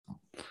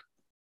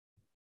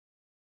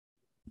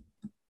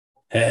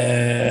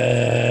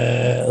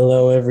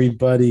Hello,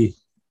 everybody,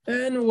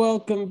 and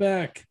welcome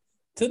back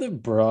to the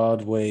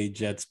Broadway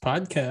Jets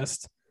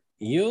podcast.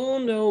 You'll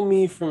know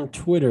me from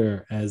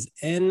Twitter as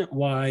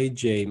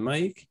NYJ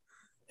Mike,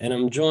 and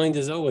I'm joined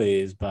as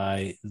always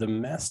by the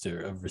master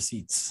of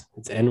receipts.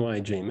 It's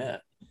NYJ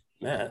Matt.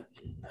 Matt,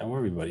 how are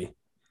everybody?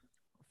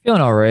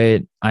 Feeling all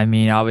right. I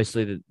mean,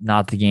 obviously,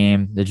 not the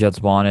game the Jets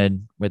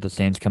wanted with the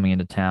Saints coming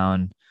into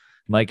town.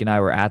 Mike and I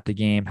were at the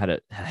game, had a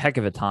heck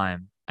of a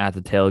time at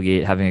the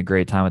tailgate, having a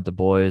great time with the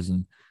boys,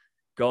 and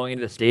going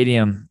into the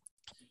stadium.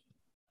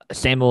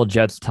 Same old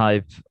Jets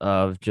type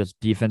of just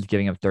defense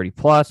giving up 30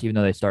 plus, even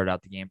though they started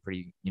out the game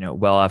pretty,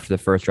 well after the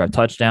first drive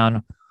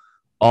touchdown.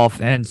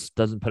 Offense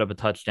doesn't put up a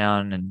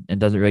touchdown and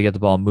doesn't really get the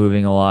ball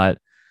moving a lot.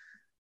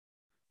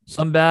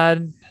 Some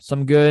bad,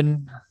 some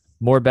good,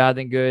 more bad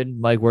than good.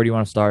 Mike, where do you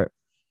want to start?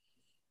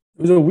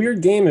 It was a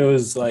weird game. It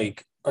was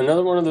like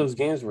another one of those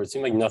games where it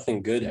seemed like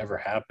nothing good ever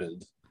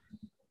happened.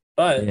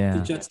 But the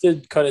Yeah. Jets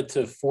did cut it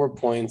to 4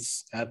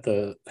 points at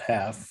the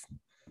half,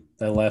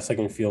 that last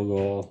second field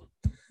goal.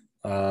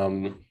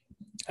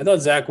 I thought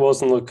Zach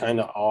Wilson looked kind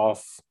of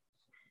off.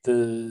 He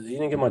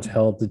didn't get much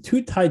help. The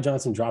two Ty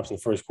Johnson drops in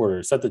the first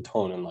quarter set the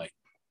tone and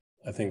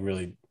I think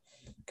really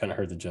kind of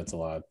hurt the Jets a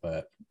lot.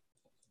 But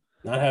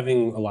not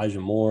having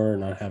Elijah Moore,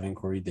 not having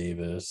Corey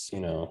Davis,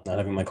 not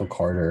having Michael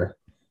Carter,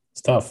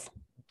 it's tough.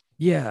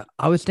 Yeah,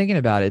 I was thinking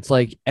about it. It's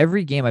like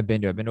every game I've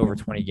been to over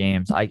 20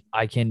 games.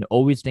 I can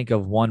always think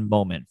of one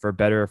moment, for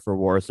better or for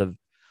worse, of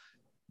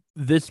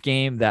this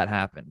game that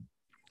happened.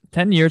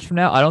 10 years from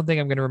now, I don't think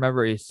I'm going to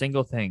remember a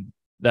single thing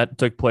that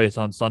took place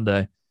on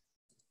Sunday.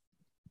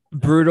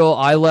 Brutal.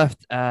 I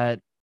left at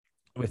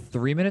with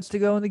 3 minutes to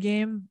go in the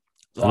game.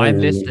 I don't I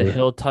even missed a remember.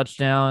 Hill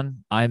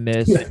touchdown. I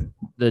missed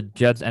the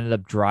Jets ended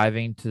up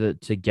driving to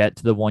get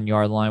to the 1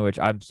 yard line, which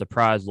I'm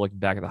surprised looking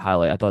back at the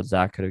highlight. I thought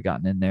Zach could have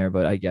gotten in there,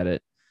 but I get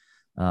it.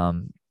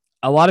 Um,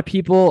 a lot of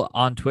people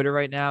on Twitter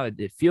right now,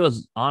 it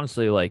feels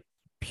honestly like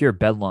pure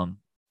bedlam.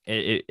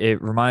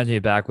 It reminds me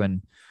of back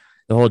when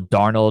the whole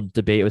Darnold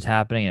debate was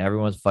happening and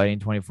everyone was fighting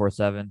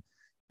 24/7.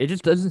 It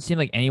just doesn't seem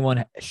like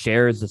anyone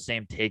shares the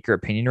same take or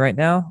opinion right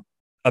now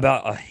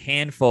about a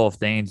handful of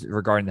things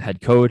regarding the head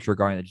coach,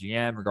 regarding the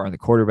GM, regarding the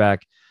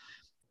quarterback.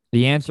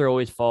 The answer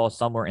always falls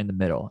somewhere in the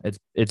middle.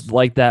 It's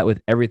like that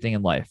with everything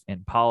in life,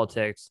 in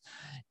politics,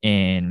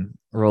 in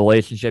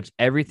relationships.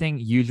 Everything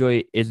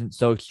usually isn't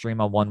so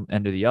extreme on one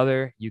end or the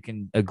other. You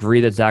can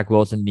agree that Zach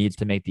Wilson needs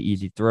to make the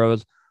easy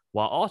throws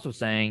while also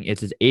saying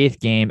it's his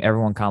eighth game.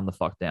 Everyone calm the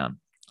fuck down.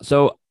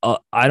 So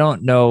I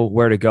don't know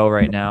where to go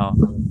right now.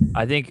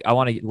 I think I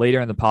want to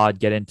later in the pod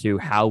get into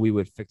how we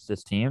would fix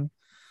this team.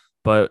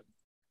 But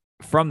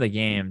from the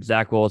game,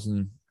 Zach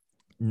Wilson,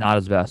 not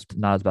his best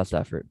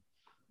effort.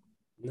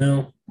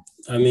 No,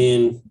 I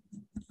mean,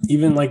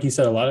 even like you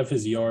said, a lot of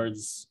his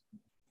yards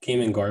came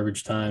in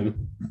garbage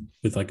time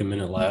with like a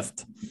minute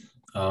left.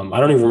 I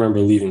don't even remember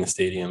leaving the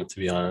stadium, to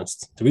be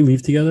honest. Did we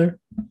leave together?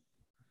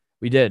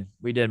 We did.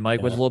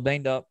 Mike was a Yeah. little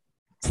banged up,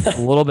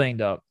 a little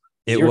banged up.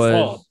 It's It your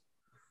fault. was,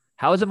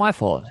 how is it my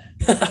fault?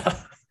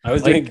 I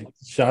was Mike, doing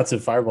shots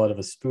of fireball out of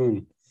a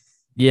spoon.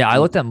 yeah, I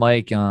looked at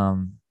Mike,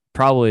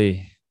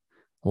 probably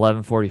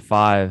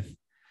 11:45,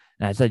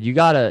 and I said, we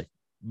gotta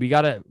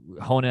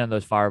hone in on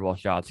those fireball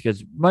shots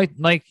because Mike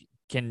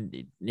can,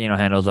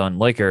 handle his own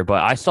liquor,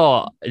 but I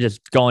saw it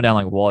just going down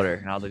like water,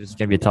 and I was like, this is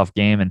gonna be a tough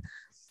game. And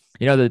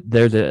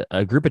there's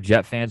a group of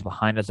Jet fans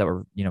behind us that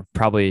were,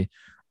 probably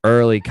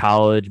early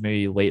college,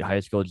 maybe late high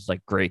school, just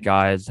like great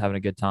guys having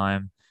a good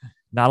time.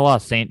 Not a lot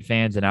of Saint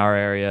fans in our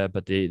area,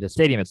 but the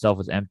stadium itself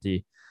was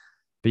empty.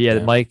 But yeah,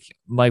 Yeah.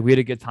 Mike, we had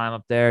a good time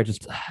up there.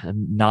 Just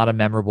not a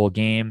memorable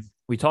game.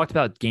 We talked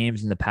about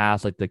games in the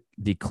past, like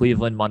the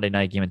Cleveland Monday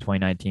night game in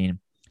 2019.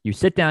 You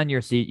sit down in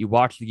your seat, you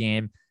watch the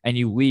game, and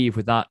you leave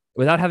without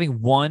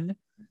having one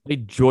a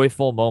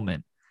joyful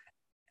moment.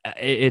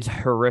 It's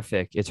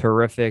horrific. It's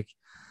horrific.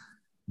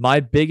 My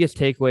biggest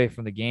takeaway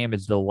from the game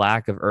is the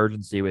lack of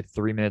urgency with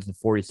 3 minutes and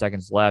 40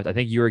 seconds left. I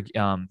think you were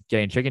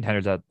getting chicken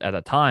tenders at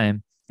that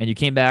time, and you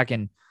came back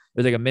and it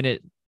was like a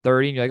minute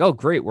 30, and you're like, oh,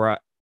 great, we're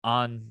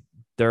on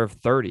their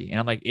 30. And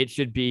I'm like, this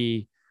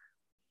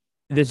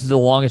is the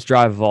longest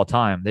drive of all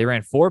time. They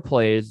ran 4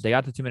 plays. They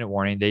got the 2 minute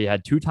warning. They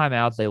had 2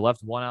 timeouts. They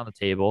left one on the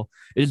table.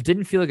 It just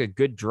didn't feel like a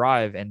good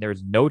drive, and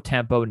there's no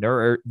tempo,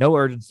 no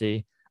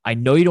urgency. I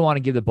know you don't want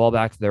to give the ball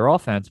back to their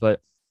offense, but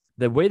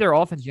the way their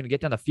offense is going to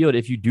get down the field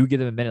if you do give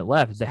them a minute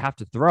left is they have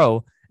to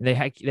throw, and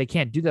they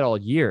can't do that all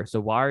year.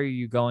 So why are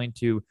you going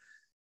to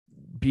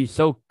be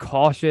so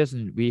cautious?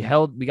 And we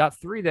got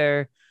three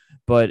there,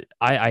 but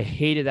I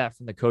hated that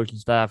from the coaching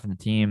staff and the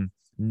team.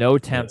 No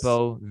Yes.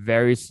 tempo,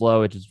 very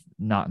slow. It's just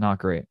not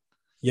great.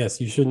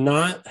 Yes. You should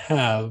not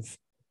have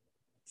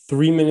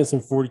 3 minutes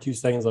and 42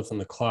 seconds left on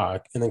the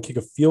clock and then kick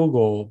a field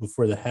goal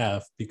before the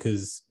half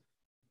because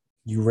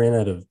you ran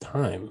out of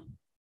time.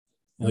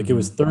 Like it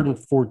was Mm-hmm. third and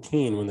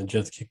 14 when the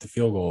Jets kicked the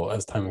field goal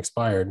as time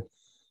expired.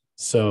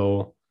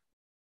 So,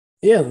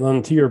 yeah,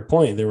 and to your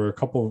point, there were a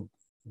couple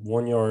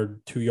 1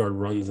 yard, 2 yard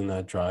runs in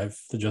that drive.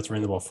 The Jets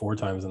ran the ball 4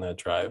 times in that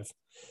drive.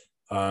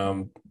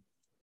 Um,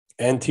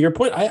 And to your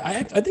point,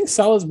 I think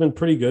Salah's been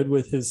pretty good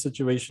with his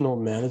situational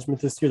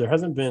management this year. There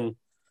hasn't been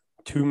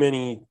too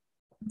many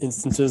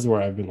instances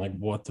where I've been like,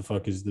 what the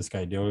fuck is this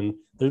guy doing?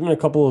 There's been a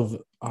couple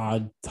of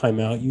odd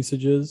timeout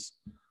usages.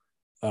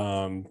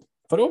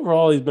 But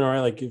overall, he's been all right.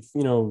 Like, if,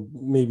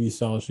 maybe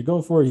Salah should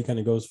go for it, he kind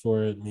of goes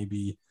for it.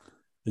 Maybe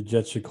the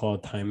Jets should call a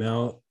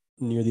timeout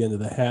near the end of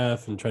the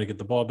half and try to get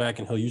the ball back,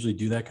 and he'll usually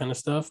do that kind of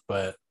stuff.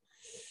 But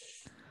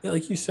yeah,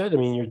 like you said, I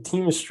mean, your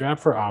team is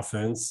strapped for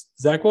offense.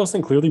 Zach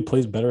Wilson clearly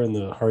plays better in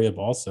the hurry up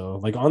also.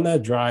 Like on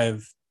that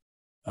drive,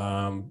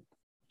 or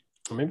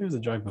maybe it was the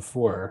drive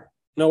before.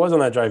 No, it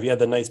wasn't that drive. He had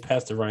the nice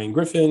pass to Ryan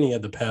Griffin. He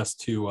had the pass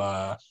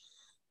to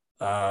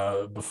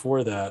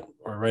before that,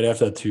 or right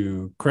after that,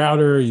 to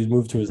Crowder. He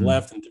moved to his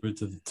left and threw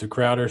it to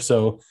Crowder.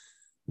 So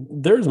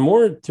there's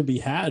more to be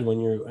had when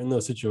you're in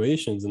those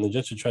situations, and the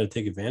Jets should try to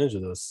take advantage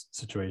of those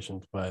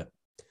situations. But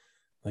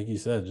like you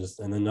said,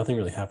 and then nothing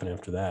really happened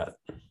after that.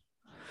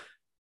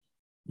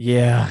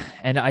 Yeah,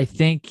 and I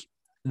think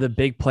the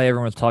big play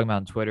everyone was talking about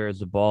on Twitter is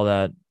the ball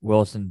that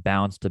Wilson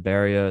bounced to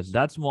Berrios.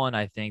 That's one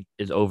I think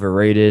is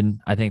overrated.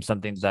 I think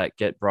some things that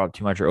get brought up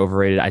too much are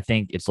overrated. I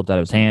think it slipped out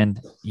of his hand.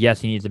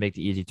 Yes, he needs to make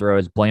the easy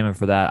throws. Blame him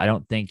for that. I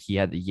don't think he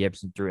had the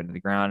yips and threw it into the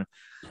ground.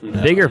 No.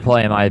 The bigger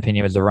play, in my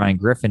opinion, was the Ryan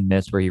Griffin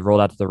miss where he rolled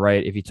out to the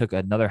right. If he took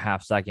another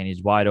half second,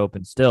 he's wide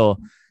open still,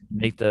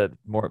 make the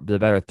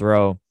better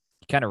throw.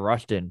 He kind of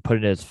rushed it and put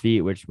it at his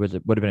feet, which would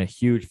have been a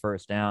huge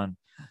first down.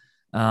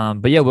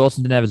 But yeah,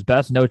 Wilson didn't have his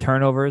best. No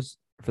turnovers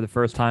for the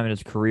first time in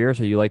his career,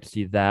 so you like to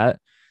see that.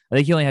 I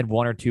think he only had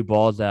one or two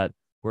balls that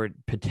were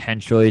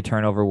potentially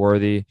turnover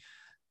worthy,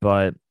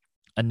 but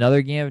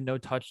another game of no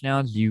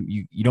touchdowns.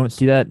 You don't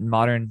see that in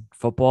modern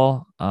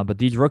football, but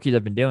these rookies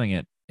have been doing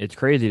it. It's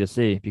crazy to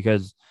see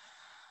because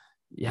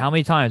how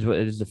many times?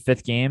 It is the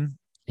fifth game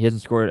he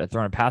hasn't thrown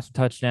a passing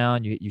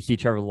touchdown. You see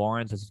Trevor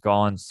Lawrence has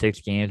gone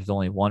 6 games with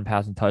only one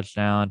passing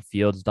touchdown.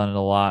 Fields done it a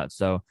lot,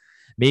 so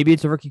maybe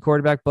it's a rookie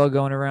quarterback bug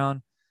going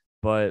around,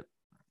 but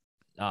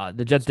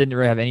the Jets didn't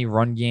really have any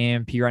run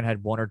game. Perine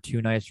had 1 or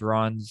 2 nice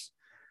runs.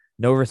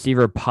 No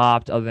receiver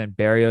popped other than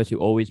Berrios, who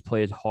always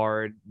plays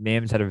hard.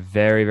 Mims had a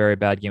very, very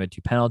bad game with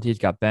 2 penalties,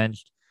 got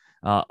benched.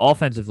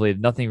 Offensively,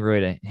 nothing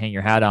really to hang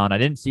your hat on. I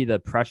didn't see the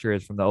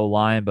pressures from the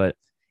O-line, but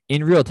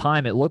in real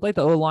time, it looked like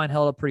the O-line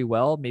held up pretty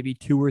well. Maybe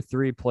 2 or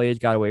 3 plays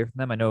got away from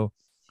them. I know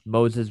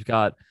Moses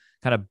got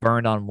kind of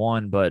burned on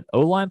one, but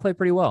O-line played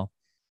pretty well.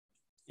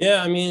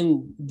 Yeah, I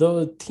mean,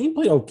 the team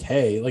played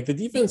okay. Like, the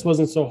defense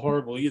wasn't so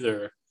horrible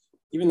either.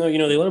 Even though,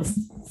 they let up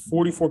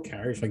 44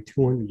 carries, like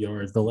 200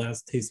 yards. The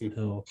last Taysom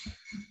Hill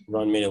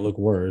run made it look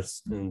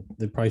worse. And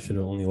they probably should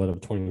have only let up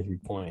 23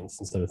 points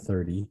instead of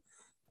 30.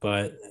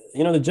 But,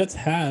 the Jets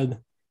had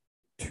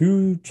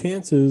 2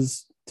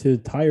 chances to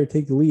tie or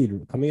take the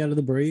lead. Coming out of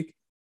the break,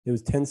 it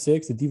was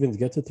 10-6. The defense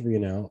gets a 3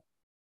 and out.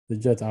 The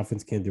Jets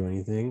offense can't do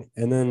anything.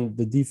 And then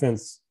the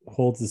defense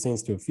holds the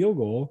Saints to a field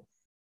goal,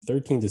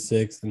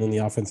 13-6. And then the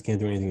offense can't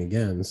do anything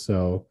again.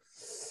 So,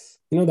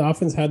 the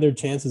offense had their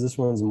chances. This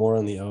one's more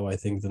on the O, I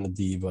think, than the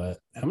D. But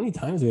how many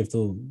times do we have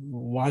to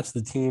watch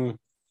the team,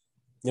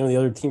 the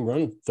other team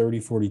run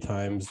 30, 40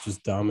 times,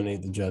 just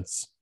dominate the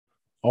Jets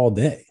all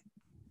day?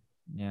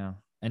 Yeah.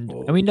 And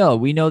we know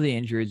the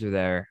injuries are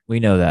there. We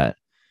know that.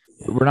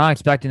 Yeah. We're not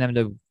expecting them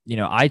to,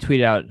 I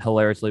tweeted out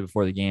hilariously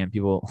before the game,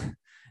 people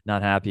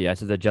not happy. I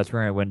said the Jets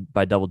were going to win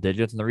by double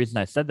digits. And the reason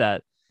I said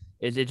that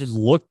is it just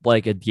looked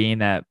like a game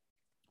that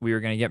we were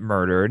going to get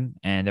murdered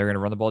and they're going to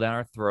run the ball down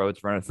our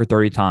throats, run it for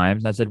 30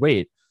 times. And I said,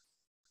 wait,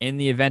 in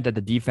the event that the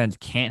defense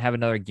can't have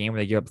another game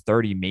where they give up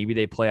 30, maybe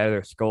they play out of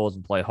their skulls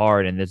and play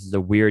hard. And this is a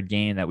weird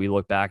game that we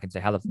look back and say,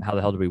 how the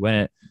hell did we win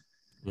it?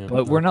 Yeah,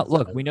 but we're not.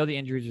 Look, we know the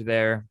injuries are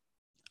there.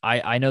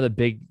 I know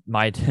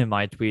my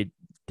tweet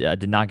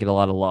did not get a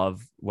lot of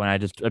love when I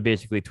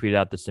basically tweeted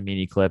out the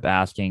Samini clip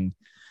asking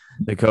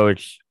the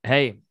coach,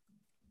 hey,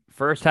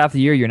 first half of the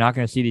year, you're not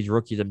going to see these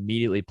rookies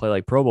immediately play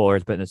like Pro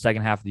Bowlers, but in the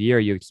second half of the year,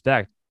 you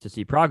expect to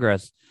see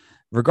progress.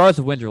 Regardless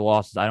of wins or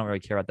losses, I don't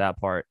really care about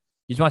that part.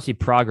 You just want to see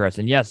progress.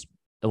 And yes,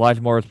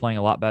 Elijah Moore is playing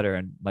a lot better,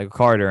 and Michael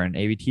Carter and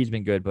AVT's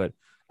been good, but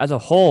as a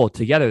whole,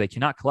 together, they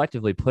cannot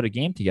collectively put a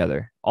game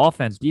together.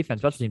 Offense,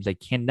 defense, special teams, they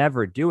can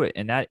never do it,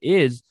 and that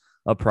is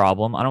a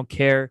problem. I don't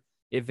care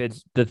if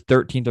it's the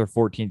 13th or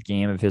 14th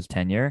game of his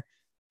tenure.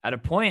 At a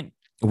point,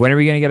 when are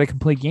we going to get a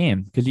complete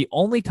game? Because the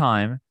only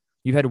time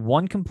you've had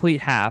one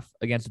complete half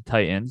against the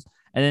Titans,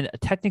 and then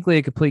technically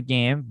a complete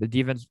game, the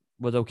defense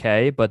was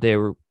okay, but they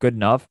were good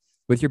enough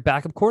with your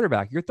backup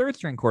quarterback, your third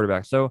string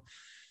quarterback. So,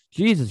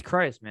 Jesus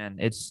Christ, man,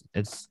 it's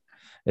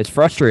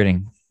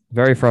frustrating,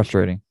 very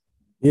frustrating.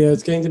 Yeah,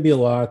 it's getting to be a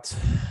lot.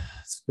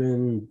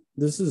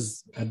 This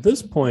is at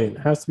this point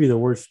has to be the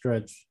worst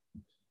stretch,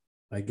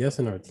 I guess,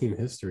 in our team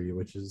history,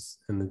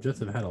 and the Jets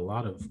have had a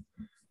lot of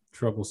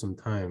troublesome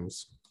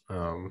times.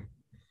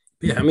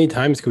 Yeah, how many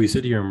times can we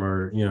sit here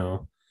and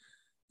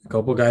a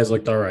couple guys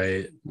looked all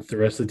right. The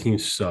rest of the team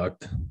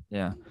sucked.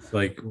 Yeah.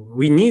 Like,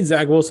 we need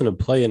Zach Wilson to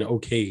play an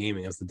okay game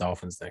against the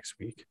Dolphins next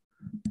week.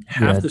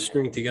 Have to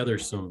string together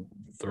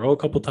throw a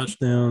couple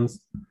touchdowns,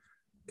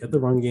 get the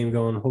run game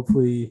going.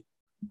 Hopefully,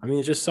 I mean,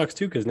 it just sucks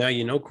too because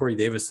now Corey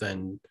Davis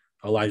and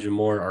Elijah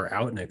Moore are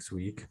out next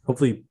week.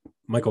 Hopefully,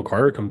 Michael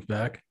Carter comes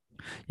back.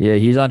 Yeah,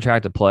 he's on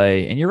track to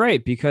play. And you're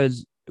right,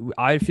 because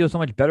I feel so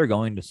much better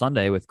going to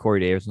Sunday with Corey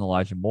Davis and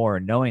Elijah Moore,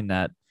 knowing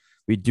that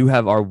we do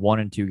have our 1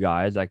 and 2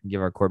 guys that can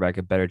give our quarterback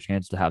a better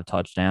chance to have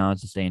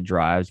touchdowns, sustain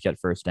drives, get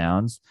first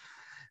downs.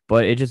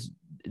 But it just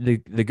the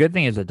good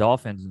thing is the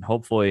Dolphins, and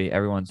hopefully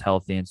everyone's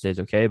healthy and stays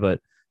okay. But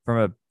from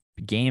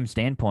a game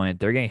standpoint,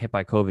 they're getting hit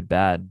by COVID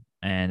bad,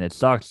 and it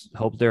sucks.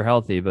 Hope they're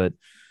healthy, but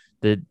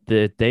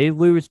they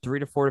lose 3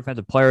 to 4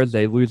 defensive players,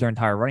 they lose their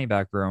entire running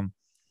back room.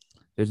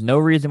 There's no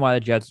reason why the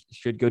Jets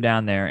should go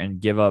down there and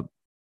give up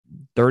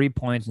 30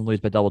 points and lose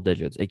by double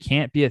digits. It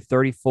can't be a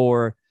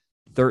 34-13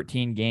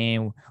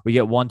 game. We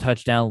get 1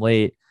 touchdown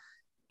late.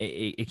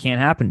 It can't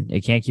happen.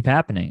 It can't keep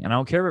happening. And I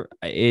don't care.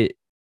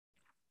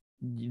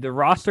 The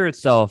roster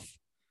itself,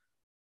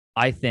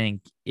 I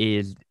think,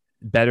 is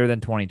better than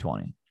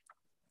 2020.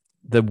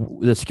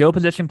 The skill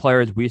position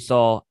players we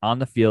saw on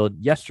the field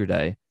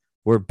yesterday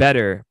were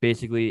better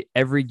basically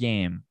every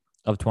game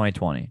of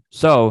 2020.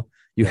 So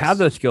you have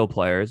those skill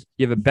players.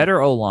 You have a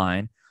better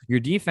O-line. Your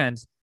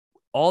defense,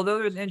 although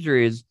there's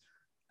injuries,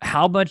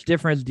 how much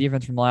different is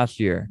defense from last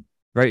year?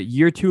 Right?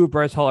 Year 2 of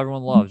Bryce Hall,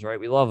 everyone loves, right?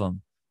 We love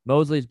him.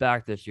 Mosley's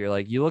back this year.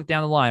 Like, you look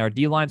down the line, our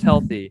D-line's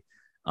healthy.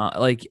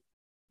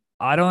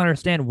 I don't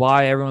understand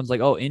why everyone's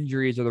like, oh,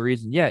 injuries are the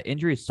reason. Yeah,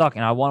 injuries suck.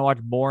 And I want to watch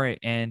Moore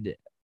and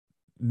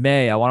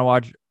May. I want to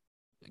watch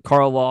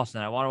Carl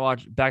Lawson. I want to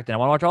watch Becton. I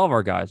want to watch all of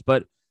our guys.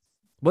 But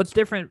what's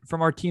different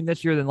from our team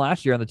this year than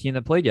last year on the team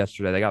that played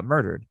yesterday? They got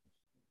murdered.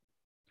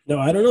 No,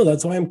 I don't know.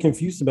 That's why I'm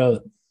confused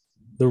about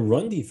the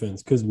run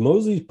defense, because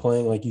Mosley's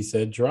playing, like you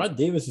said, Gerard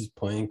Davis is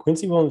playing,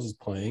 Quincy Williams is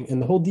playing,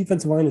 and the whole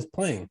defensive line is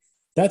playing.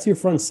 That's your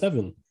front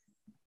seven.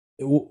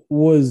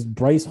 Was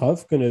Bryce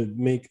Huff going to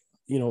make,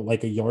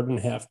 like a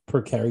 1.5 yards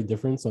per carry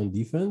difference on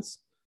defense?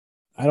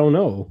 I don't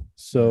know.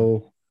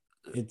 So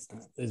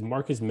is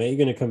Marcus May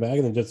going to come back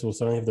and the Jets will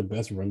suddenly have the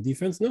best run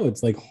defense? No,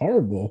 it's like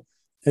horrible.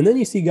 And then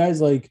you see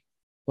guys like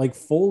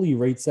Foley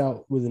rates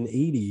out with an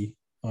 80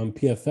 on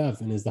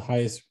PFF and is the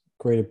highest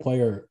graded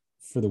player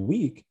for the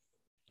week.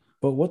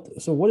 But what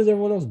is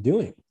everyone else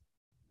doing?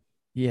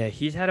 Yeah,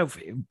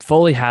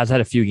 Foley has had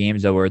a few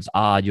games though where it's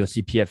odd. You'll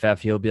see PFF,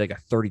 he'll be like a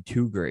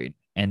 32 grade.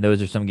 And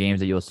those are some games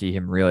that you'll see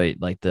him really,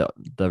 like,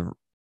 the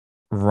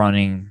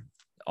running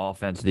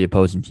offense of the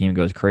opposing team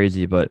goes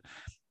crazy. But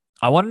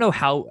I want to know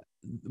how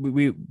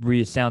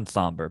we sound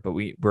somber, but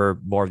we're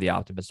more of the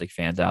optimistic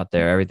fans out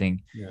there.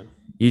 Everything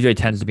usually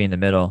tends to be in the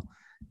middle.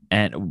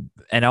 And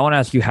I want to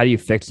ask you, how do you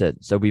fix it?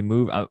 So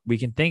we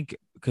can think,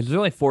 because there's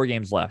only 4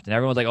 games left, and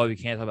everyone's like, oh, you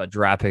can't talk about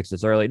draft picks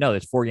this early. No,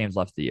 there's 4 games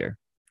left of the year,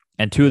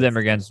 and 2 of them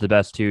are against the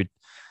best two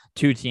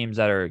teams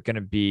that are going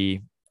to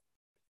be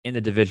in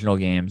the divisional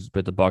games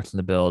with the Bucs and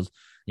the Bills.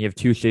 You have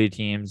 2 shitty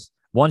teams,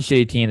 one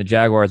shitty team, the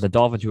Jaguars, the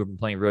Dolphins, who have been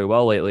playing really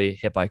well lately,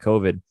 hit by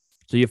COVID.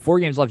 So you have 4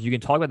 games left. You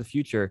can talk about the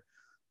future.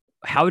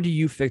 How do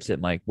you fix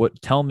it, Mike?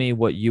 Tell me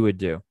what you would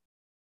do.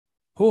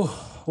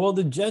 Well,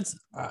 the Jets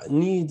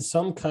need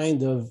some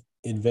kind of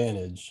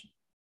advantage,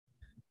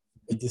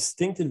 a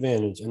distinct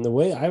advantage. And the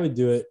way I would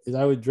do it is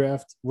I would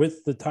draft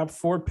with the top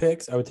 4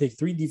 picks. I would take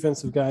 3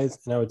 defensive guys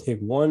and I would take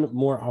 1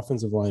 more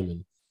offensive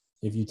lineman.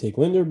 If you take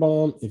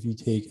Linderbaum, if you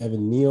take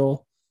Evan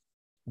Neal,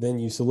 then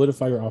you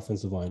solidify your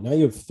offensive line. Now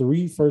you have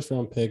 3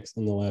 first-round picks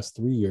in the last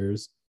 3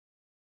 years,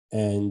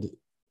 and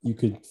you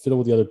could fiddle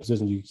with the other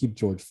positions. You could keep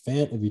George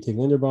Fant. If you take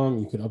Linderbaum,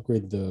 you could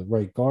upgrade the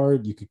right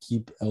guard. You could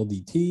keep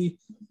LDT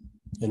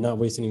and not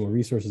waste any more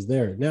resources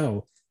there.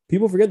 Now,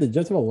 people forget the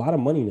Jets have a lot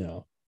of money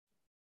now.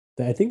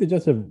 I think the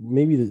Jets have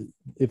maybe,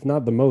 if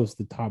not the most,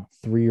 the top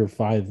 3 or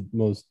 5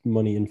 most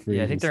money in free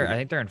agency. I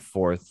think they're in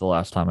 4th the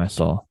last time I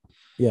saw.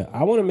 Yeah,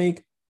 I want to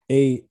make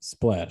a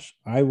splash.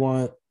 I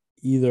want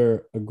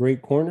either a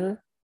great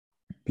corner,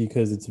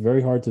 because it's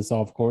very hard to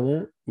solve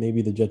corner.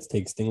 Maybe the Jets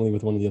take Stingley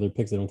with one of the other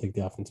picks. They don't take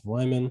the offensive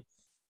lineman.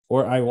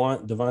 Or I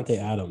want Davante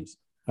Adams.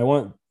 I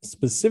want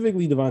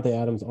specifically Davante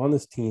Adams on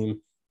this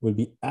team. Would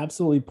be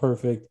absolutely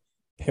perfect.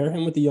 Pair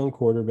him with the young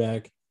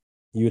quarterback.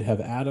 You would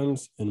have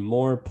Adams and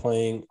Moore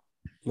playing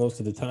most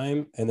of the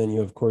time. And then you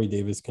have Corey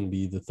Davis can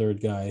be the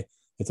third guy.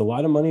 It's a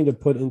lot of money to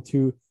put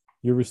into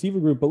your receiver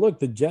group. But look,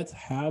 the Jets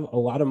have a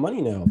lot of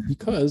money now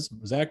because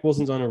Zach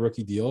Wilson's on a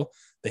rookie deal.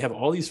 They have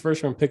all these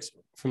first-round picks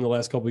from the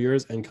last couple of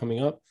years and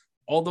coming up.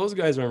 All those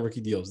guys are on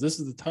rookie deals. This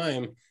is the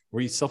time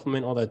where you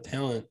supplement all that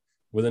talent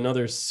with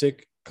another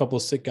couple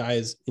of sick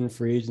guys in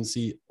free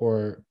agency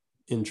or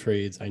in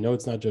trades. I know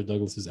it's not Joe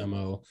Douglas's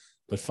MO,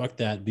 but fuck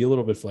that. Be a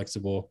little bit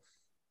flexible.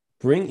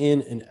 Bring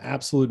in an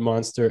absolute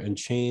monster and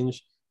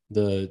change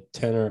the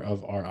tenor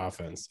of our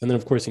offense. And then,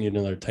 of course, you need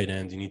another tight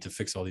end. You need to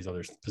fix all these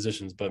other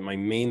positions. But my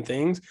main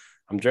things,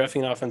 I'm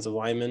drafting an offensive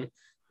lineman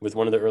with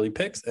one of the early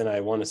picks, and I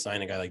want to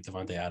sign a guy like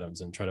Davante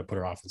Adams and try to put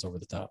our offense over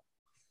the top.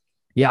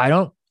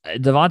 Yeah,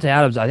 Davante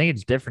Adams, I think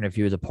it's different if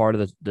he was a part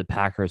of the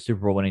Packers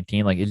Super Bowl winning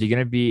team. Like, is he going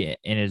to be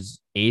in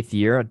his 8th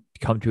year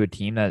come to a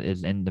team that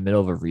is in the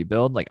middle of a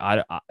rebuild? Like,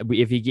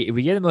 if we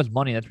get the most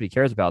money, that's what he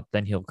cares about,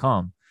 then he'll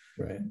come.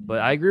 Right. But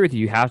I agree with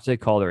you. You have to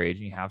call their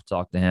agent. You have to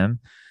talk to him.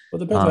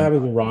 Well, it depends what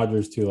happens with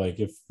Rodgers too. Like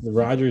if the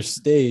Rodgers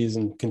stays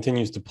and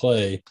continues to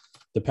play,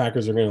 the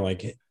Packers are going to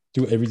like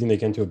do everything they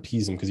can to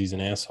appease him because he's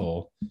an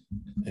asshole.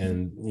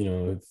 And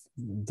if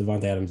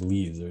Devontae Adams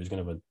leaves, he's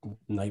going to have a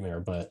nightmare.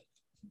 But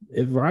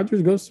if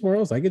Rodgers goes somewhere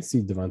else, I could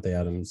see Devontae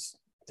Adams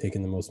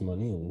taking the most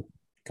money and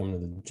coming to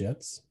the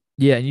Jets.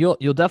 Yeah, and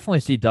you'll definitely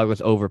see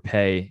Douglas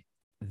overpay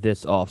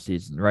this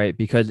offseason, right?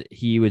 Because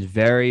he was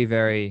very,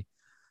 very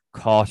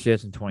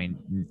cautious in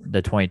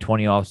the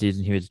 2020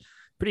 offseason. He was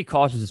pretty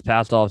cautious this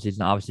past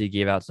offseason. Obviously, he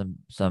gave out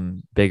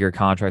some bigger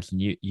contracts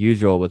than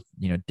usual with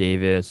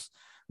Davis,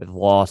 with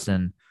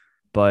Lawson.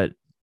 But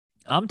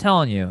I'm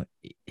telling you,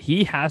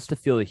 he has to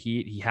feel the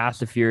heat. He has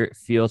to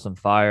feel some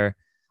fire.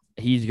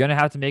 He's going to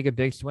have to make a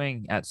big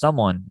swing at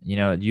someone.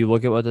 You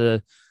look at what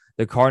the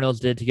Cardinals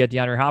did to get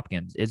DeAndre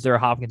Hopkins. Is there a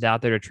Hopkins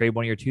out there to trade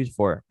one of your twos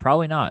for?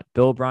 Probably not.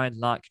 Bill O'Brien's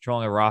not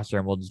controlling a roster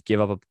and will just give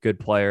up a good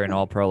player and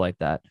all pro like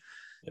that.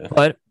 Yeah.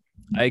 But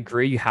I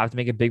agree. You have to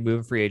make a big move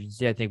in free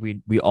agency. I think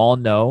we all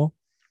know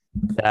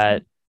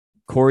that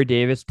Corey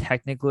Davis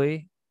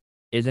technically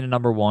isn't a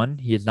number one.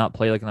 He has not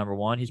played like a number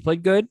one. He's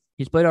played good.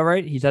 He's played all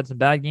right. He's had some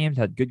bad games,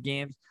 had good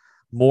games.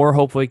 Moore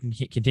hopefully can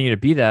continue to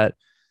be that.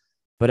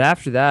 But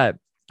after that,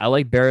 I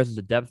like Barris as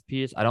a depth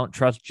piece. I don't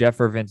trust Jeff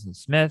or Vincent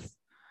Smith.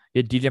 You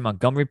had DJ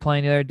Montgomery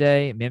playing the other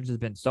day. Mims has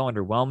been so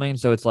underwhelming.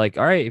 So it's like,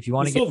 all right, if you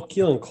want to get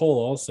Keelan Cole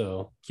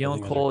also.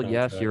 Keelan Cole,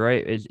 yes, you're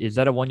right. Is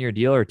that a 1-year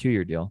deal or a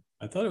 2-year deal?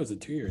 I thought it was a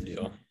 2-year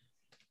deal.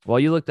 Well,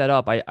 you look that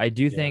up. I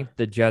do think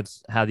the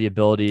Jets have the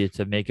ability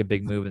to make a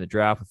big move in the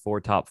draft with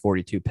 4 top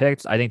 42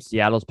 picks. I think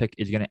Seattle's pick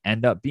is going to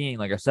end up being,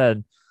 like I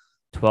said,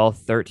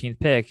 12th, 13th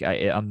pick.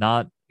 I'm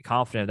not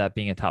confident of that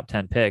being a top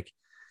 10 pick.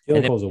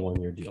 Keelan Cole's a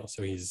 1-year deal,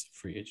 so he's a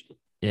free agent.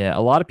 Yeah,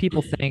 a lot of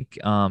people think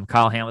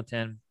Kyle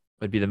Hamilton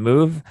would be the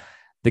move.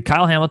 The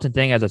Kyle Hamilton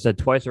thing, as I said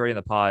twice already in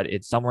the pod,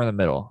 it's somewhere in the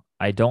middle.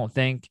 I don't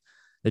think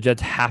the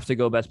Jets have to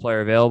go best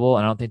player available,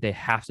 and I don't think they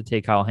have to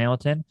take Kyle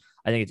Hamilton.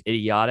 I think it's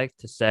idiotic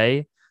to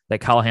say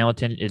that Kyle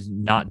Hamilton is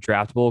not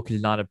draftable because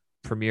he's not a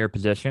premier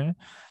position.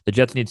 The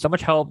Jets need so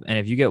much help, and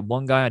if you get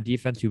one guy on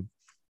defense who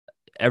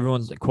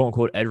everyone's quote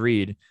unquote Ed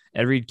Reed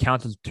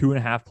counts as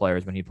 2.5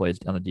 players when he plays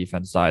on the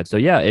defense side. So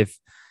yeah,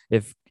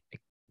 if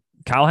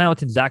Kyle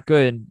Hamilton's that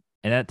good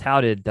and that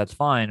touted, that's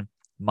fine.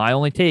 My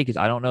only take is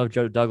I don't know if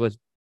Joe Douglas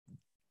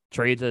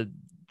trades a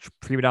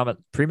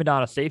prima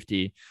donna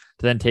safety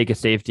to then take a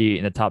safety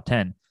in the top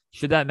 10.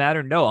 Should that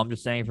matter? No, I'm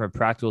just saying from a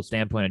practical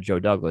standpoint of Joe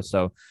Douglas.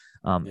 So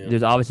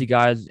there's obviously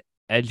guys,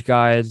 edge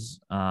guys.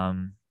 I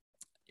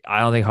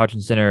don't think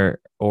Hutchinson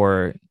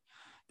or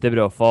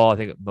Thibodeau fall. I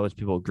think most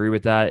people agree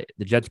with that.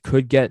 The Jets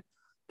could get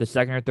the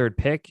 2nd or 3rd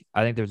pick.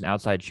 I think there's an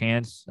outside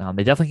chance.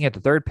 They definitely can get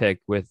the 3rd pick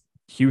with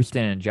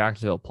Houston and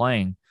Jacksonville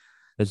playing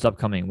this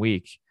upcoming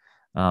week.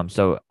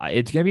 So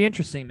it's going to be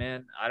interesting,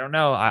 man. I don't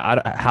know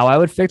how I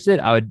would fix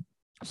it. I would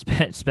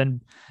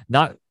spend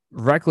not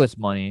reckless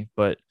money,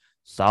 but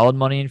solid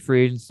money in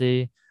free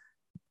agency.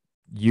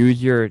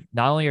 Use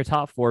not only your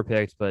top 4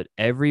 picks, but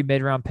every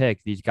mid-round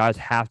pick. These guys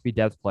have to be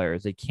depth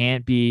players. They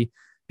can't be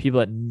people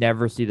that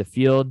never see the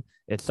field.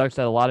 It sucks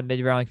that a lot of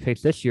mid-round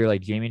picks this year,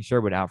 like Jamie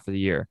Sherwood, out for the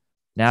year.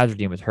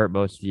 Nazardine was hurt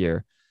most of the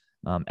year.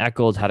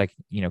 Eccles had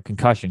a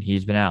concussion.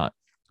 He's been out.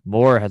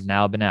 Moore has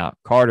now been out.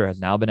 Carter has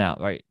now been out.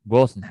 Right?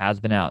 Wilson has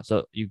been out.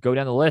 So you go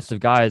down the list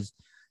of guys.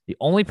 The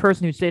only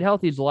person who stayed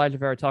healthy is Elijah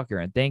Vera Tucker,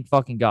 and thank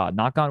fucking God,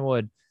 knock on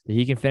wood, that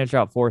he can finish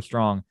out 4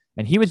 strong.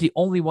 And he was the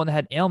only one that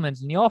had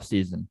ailments in the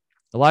offseason.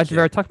 Elijah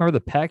Vera Tucker, remember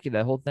the pec,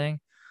 that whole thing?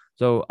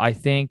 So I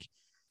think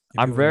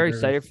I'm very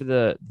excited for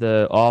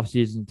the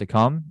offseason to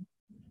come.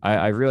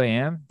 I really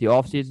am. The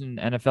offseason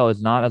in NFL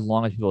is not as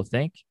long as people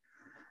think.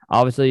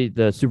 Obviously,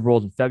 the Super Bowl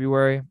is in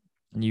February,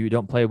 and you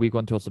don't play week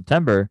 1 until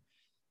September.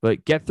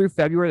 But get through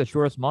February, the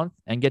shortest month,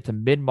 and get to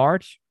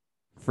mid-March,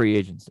 free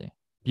agency.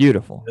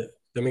 Beautiful.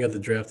 Then we got the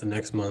draft the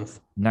next month.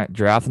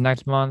 Draft the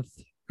next month.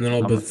 And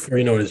then before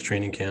you know it, it's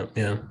training camp.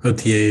 Yeah,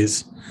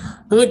 OTAs.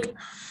 And look,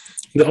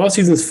 the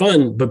offseason is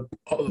fun, but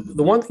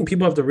the one thing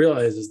people have to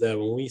realize is that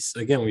when we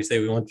say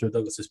we want Joe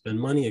Douglas to spend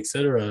money,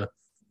 etc.,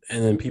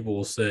 and then people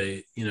will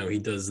say, he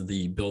does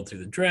the build through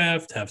the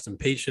draft, have some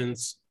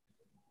patience,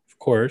 of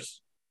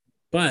course.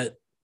 But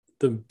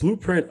the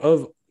blueprint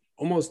of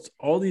almost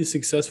all these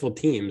successful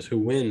teams who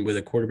win with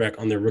a quarterback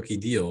on their rookie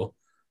deal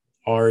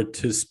are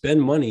to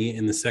spend money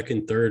in the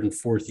 2nd, 3rd, and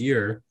 4th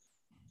year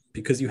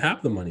because you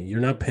have the money.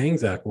 You're not paying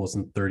Zach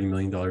Wilson $30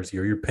 million a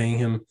year. You're paying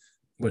him,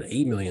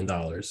 $8 million.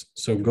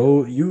 So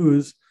go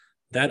use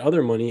that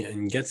other money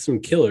and get some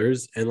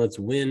killers, and let's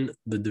win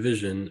the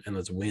division and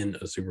let's win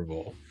a Super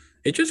Bowl.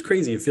 It's just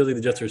crazy. It feels like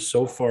the Jets are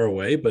so far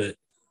away, but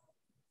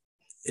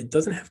it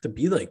doesn't have to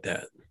be like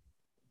that.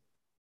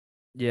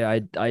 Yeah,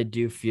 I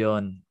do feel,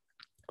 and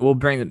we'll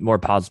bring more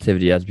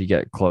positivity as we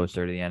get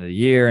closer to the end of the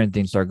year and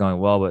things start going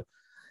well, but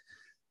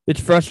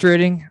it's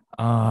frustrating.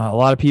 A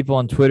lot of people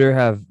on Twitter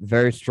have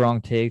very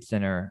strong takes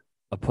and are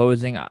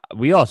opposing. I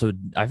feel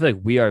like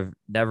we are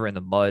never in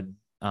the mud.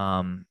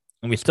 And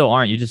we still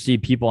aren't. You just see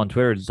people on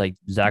Twitter just like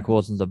Zach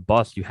Wilson's a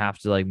bust. You have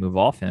to move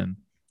off him.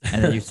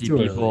 And then you see Too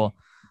early. people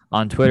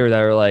on Twitter that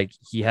are like,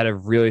 he had a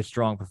really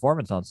strong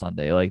performance on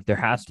Sunday. Like there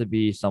has to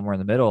be somewhere in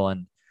the middle.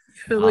 And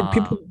Yeah, like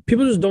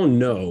people just don't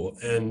know,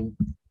 and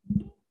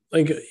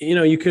like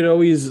you could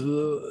always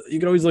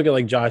look at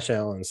like Josh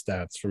Allen's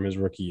stats from his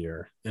rookie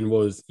year, and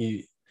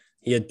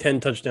he had 10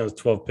 touchdowns,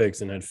 12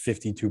 picks, and had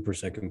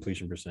 52%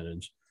 completion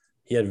percentage.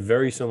 He had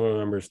very similar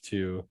numbers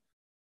to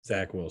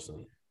Zach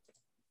Wilson.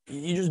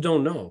 You just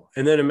don't know.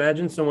 And then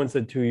imagine someone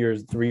said 3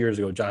 years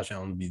ago, Josh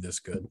Allen would be this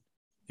good.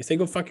 You say,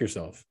 go fuck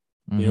yourself.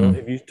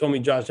 If you told me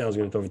Josh Allen was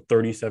going to throw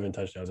 37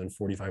 touchdowns and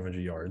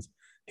 4,500 yards,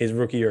 his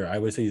rookie year, I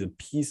would say he's a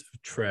piece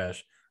of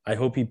trash. I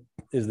hope he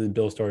is the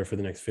Bill starter for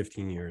the next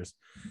 15 years.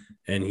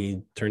 And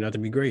he turned out to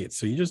be great.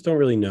 So you just don't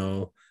really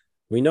know.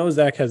 We know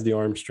Zach has the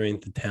arm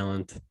strength, the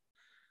talent.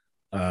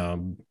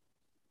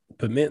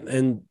 But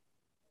man,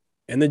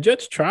 and the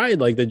Jets tried.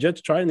 Like the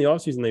Jets tried in the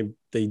offseason.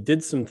 They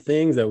did some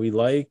things that we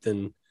liked.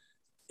 And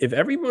if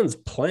everyone's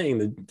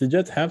playing, the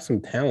Jets have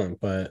some talent,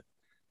 but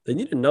they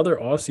need another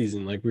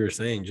offseason, like we were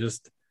saying.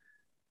 Just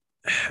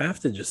have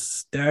to just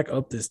stack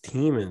up this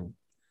team. And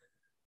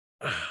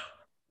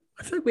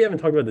I feel like we haven't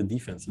talked about the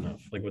defense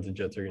enough, like what the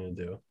Jets are going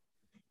to do.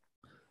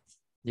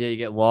 Yeah, you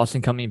get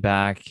Lawson coming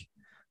back,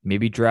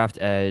 maybe draft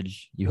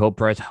edge. You hope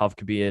Bryce Huff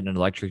could be an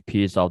electric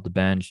piece off the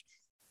bench.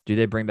 Do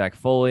they bring back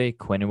Foley?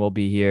 Quinnen will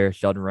be here.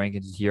 Sheldon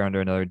Rankins is here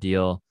under another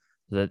deal.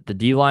 The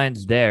D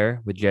line's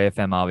there with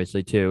JFM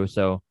obviously too.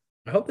 So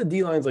I hope the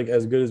D line's like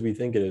as good as we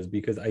think it is,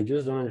 because I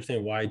just don't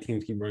understand why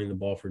teams keep running the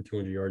ball for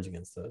 200 yards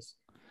against us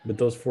with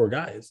those four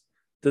guys.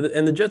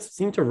 And the Jets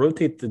seem to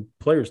rotate the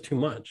players too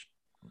much.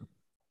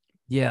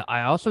 yeah,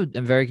 I also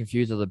am very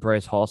confused with the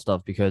Bryce Hall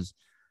stuff because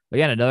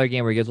again, another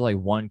game where he gets only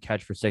one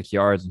catch for 6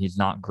 yards and he's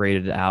not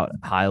graded out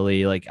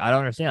highly. Like I don't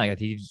understand. Like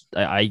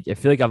I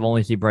feel like I've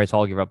only seen Bryce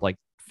Hall give up like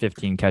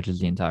 15 catches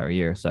the entire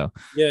year. So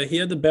Yeah, he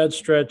had the bad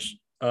stretch.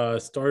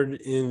 Started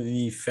in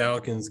the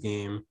Falcons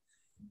game,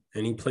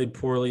 and he played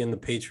poorly in the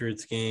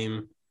Patriots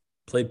game,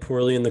 played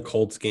poorly in the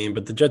Colts game,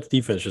 but the Jets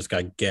defense just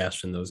got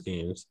gashed in those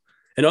games.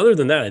 And other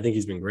than that, I think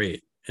he's been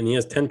great. And he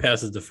has 10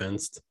 passes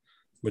defensed,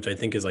 which I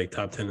think is like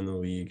top 10 in the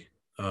league.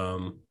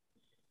 I'm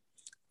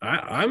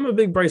a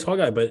big Bryce Hall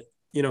guy, but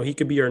he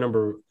could be our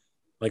number,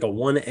 like a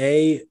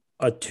 1A,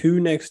 a 2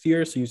 next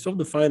year. So you still have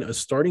to find a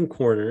starting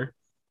corner,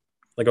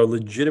 like a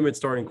legitimate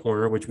starting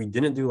corner, which we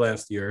didn't do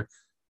last year.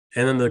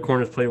 And then the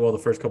corners played well the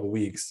first couple of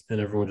weeks, and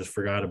everyone just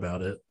forgot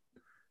about it,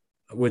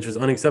 which is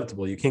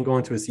unacceptable. You can't go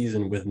into a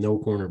season with no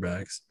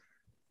cornerbacks.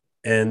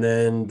 And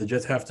then the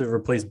Jets have to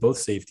replace both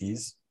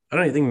safeties. I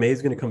don't even think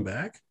May's going to come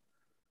back.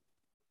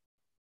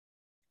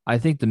 I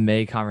think the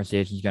May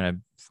conversation is going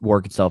to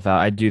work itself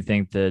out. I do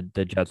think the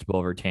Jets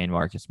will retain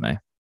Marcus May.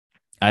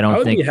 I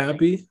would think be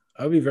happy.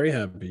 I would be very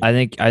happy. I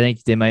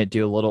think they might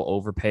do a little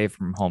overpay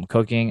from home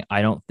cooking.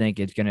 I don't think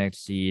it's going to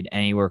exceed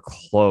anywhere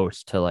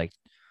close to like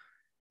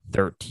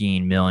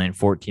 13 million,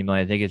 14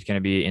 million. I think it's going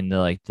to be in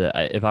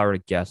if I were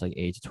to guess, like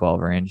 8 to 12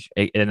 range.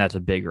 And that's a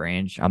big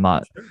range. I'm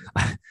not,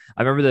 I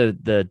remember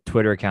the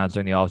Twitter accounts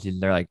during the offseason.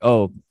 They're like,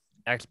 oh,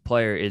 X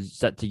player is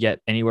set to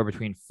get anywhere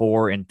between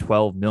 4 and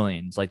 12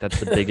 millions. Like that's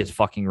the biggest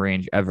fucking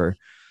range ever.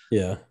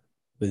 Yeah.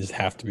 They just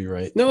have to be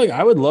right. No, like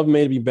I would love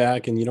May to be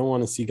back, and you don't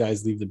want to see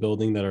guys leave the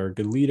building that are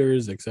good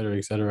leaders, et cetera,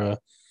 et cetera.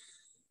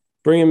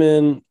 Bring him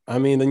in. I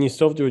mean, then you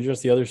still have to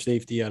address the other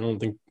safety. I don't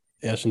think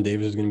Ashton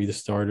Davis is going to be the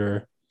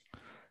starter.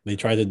 They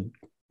tried with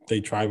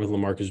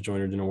LaMarcus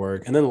Joyner, didn't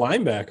work. And then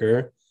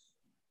linebacker.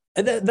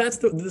 And this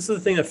is the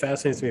thing that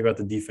fascinates me about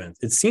the defense.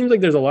 It seems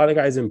like there's a lot of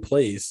guys in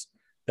place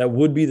that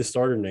would be the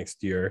starter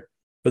next year,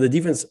 but the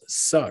defense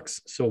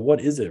sucks. So what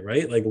is it,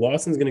 right? Like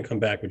Lawson's going to come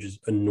back, which is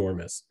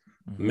enormous.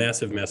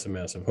 Massive, massive,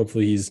 massive.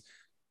 Hopefully he's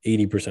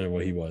 80% of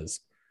what he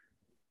was.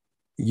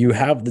 You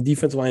have the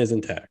defensive line is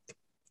intact.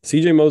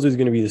 CJ Mosley is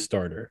going to be the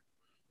starter.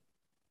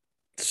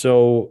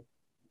 So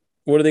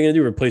what are they going to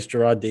do? Replace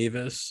Jarrad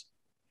Davis,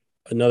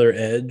 another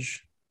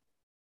edge,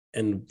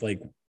 and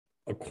like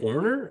a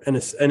corner and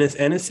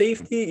a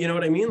safety? You know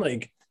what I mean?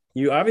 Like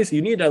you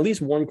need at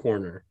least one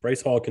corner.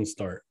 Bryce Hall can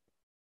start.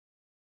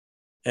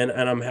 And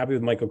I'm happy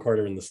with Michael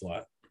Carter in the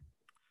slot.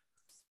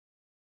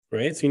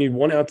 Right? So you need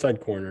one outside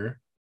corner.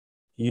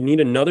 You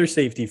need another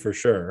safety for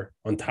sure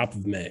on top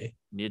of May.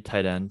 You need a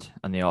tight end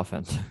on the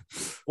offense.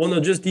 Well, no,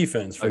 just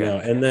for now.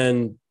 And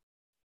then,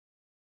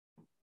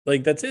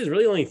 like, that's it. It's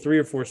really only 3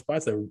 or 4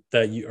 spots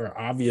that you are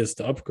obvious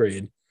to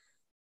upgrade.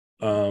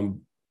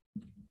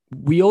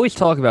 We always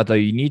talk about, though,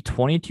 you need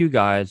 22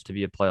 guys to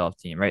be a playoff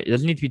team, right? It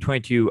doesn't need to be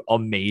 22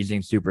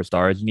 amazing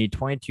superstars. You need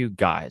 22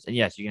 guys. And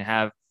yes, you can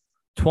have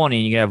 20.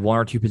 You can have 1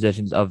 or 2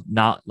 positions of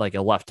not like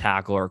a left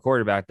tackle or a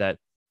quarterback that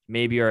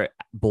maybe are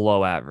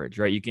below average,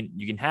 right? You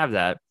can have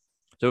that.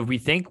 So if we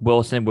think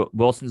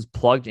Wilson's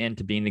plugged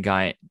into being the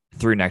guy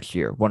through next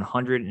year,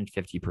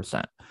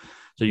 150%.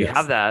 So you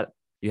have that.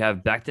 You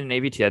have Becton and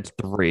AVT, that's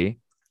 3.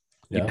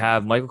 You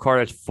have Michael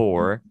Carter, that's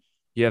 4.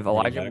 You have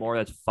Elijah Moore,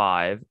 that's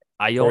 5.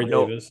 I don't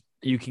know. Davis.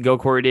 You can go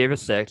Corey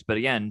Davis 6, but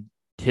again,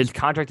 his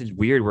contract is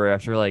weird where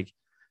after like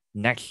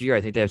next year,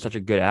 I think they have such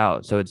a good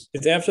out. So it's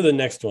after the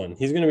next one.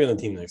 He's going to be on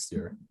the team next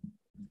year.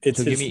 It's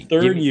So his give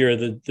third me year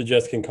that the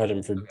Jets can cut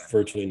him for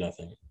virtually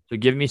nothing. so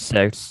give me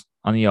 6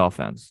 on the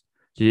offense.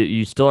 So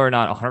you still are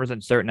not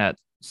 100% certain at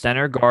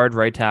center, guard,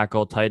 right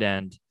tackle, tight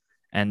end,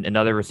 and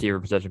another receiver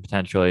position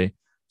potentially.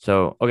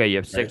 So okay, you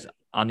have 6 Right.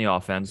 on the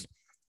offense.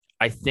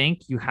 I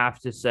think you have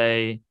to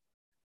say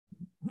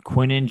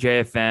Quinnen,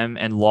 JFM,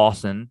 and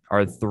Lawson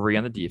are 3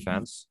 on the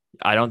defense.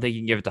 I don't think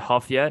you can give it to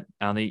Huff yet.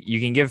 I don't think you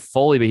can give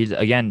Foley, but you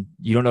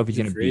don't know if he's He's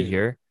a going to free be agent.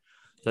 here.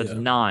 So that's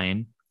Yeah.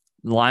 9.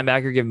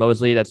 Linebacker, give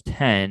Mosley. That's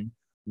 10.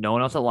 No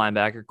one else at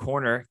linebacker.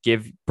 Corner,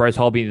 give Bryce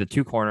Hall being the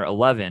 2 corner,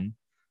 11.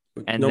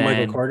 And No Michael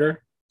then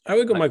Carter. I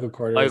would go Michael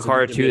Carter Michael as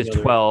Carter, a 2 is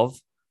another. 12.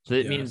 So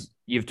that Yeah. means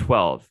you have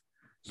 12.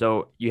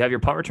 So you have your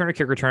punt returner,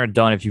 kick returner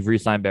done if you've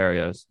re-signed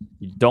Barrios.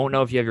 You don't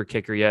know if you have your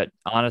kicker yet.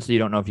 Honestly, you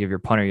don't know if you have your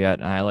punter yet.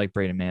 And I like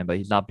Braden Mann, but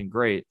he's not been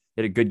great.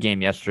 He had a good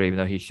game yesterday, even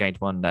though he shanked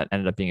one that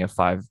ended up being a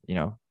 5,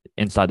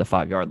 inside the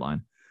 5-yard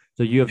line.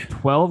 So you have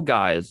 12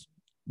 guys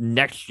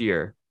next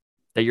year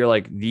that you're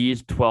like,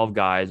 these 12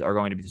 guys are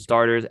going to be the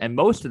starters. And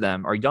most of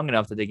them are young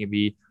enough that they can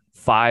be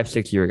 5,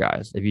 6-year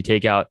guys. If you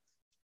take out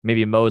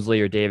maybe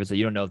Mosley or Davis, that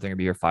you don't know if they're going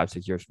to be here 5,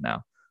 6 years from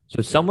now.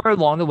 So somewhere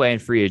along the way in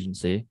free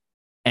agency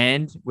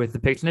and with the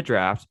picks in the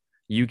draft,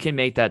 you can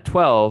make that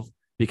 12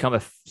 become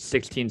a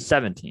 16,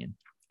 17.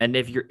 And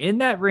if you're in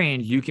that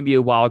range, you can be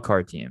a wild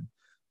card team.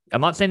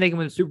 I'm not saying they can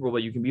win the Super Bowl,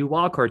 but you can be a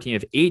wild card team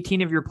if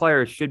 18 of your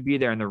players should be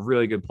there and they're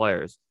really good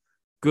players.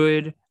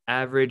 Good,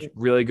 average,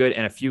 really good,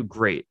 and a few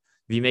great.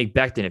 If you make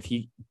Becton,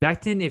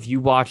 if you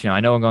watch him, I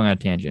know I'm going on a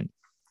tangent.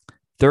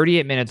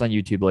 38 minutes on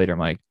YouTube later,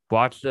 Mike.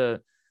 Watch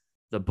the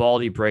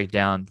Baldy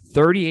breakdown.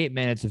 38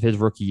 minutes of his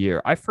rookie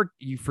year.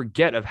 You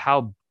forget of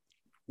how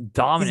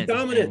dominant. He's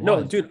dominant.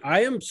 No, dude,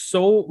 I am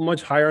so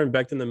much higher on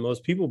Becton than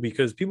most people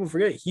because people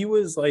forget he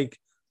was like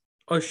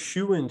a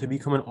shoo-in to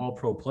become an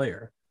all-pro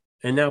player.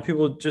 And now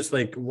people just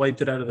like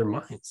wiped it out of their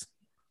minds.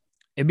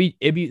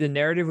 The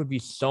narrative would be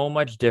so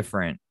much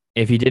different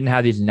if he didn't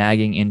have these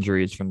nagging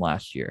injuries from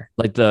last year.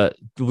 Like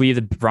leave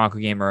the Bronco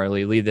game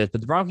early, leave this.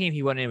 But the Bronco game,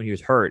 he went in when he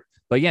was hurt.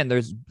 But again,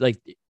 there's like,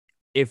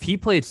 if he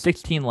played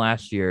 16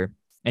 last year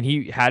and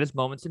he had his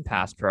moments in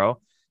pass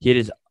pro, he had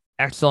his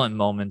excellent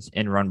moments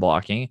in run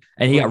blocking,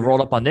 and he got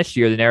rolled up on this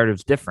year, the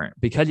narrative's different.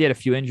 Because he had a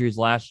few injuries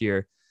last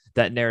year,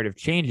 that narrative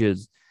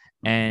changes.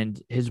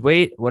 And his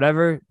weight,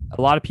 whatever,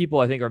 a lot of people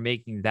I think are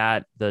making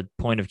that the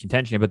point of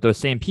contention. But those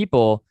same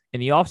people in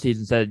the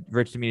offseason said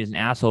Rich Samini is an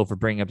asshole for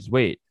bringing up his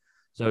weight.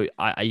 So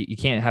you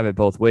can't have it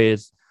both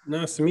ways. No,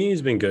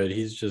 Samini's been good.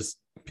 He's just,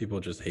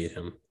 people just hate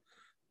him.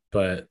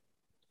 But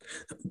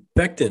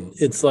Becton,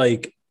 it's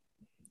like,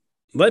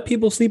 let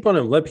people sleep on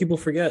him. Let people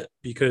forget,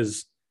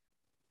 because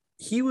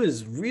he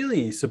was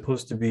really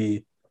supposed to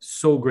be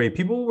so great.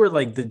 People were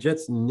like, the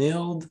Jets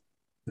nailed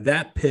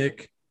that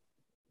pick.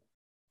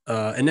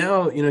 And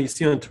now, you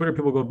see on Twitter,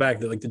 people go back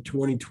that like the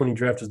 2020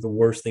 draft is the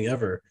worst thing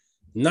ever.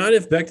 Not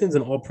if Becton's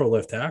an all-pro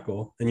left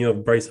tackle and you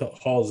have Bryce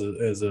Hall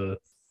as a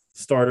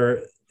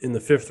starter in the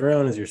 5th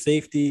round as your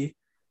safety.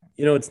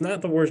 It's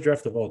not the worst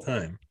draft of all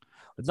time.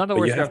 It's not the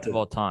worst draft of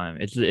all time.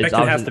 It's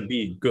Becton has to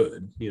be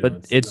good.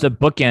 But it's the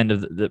bookend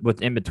of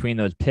what's in between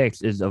those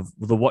picks is of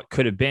the what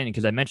could have been.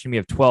 Because I mentioned we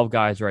have 12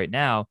 guys right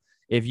now.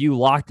 If you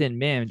locked in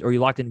Mims or you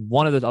locked in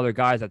one of those other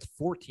guys, that's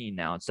 14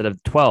 now instead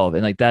of 12.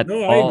 And like that,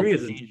 no, all I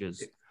agree.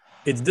 changes.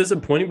 It's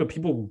disappointing, but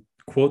people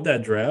quote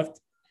that draft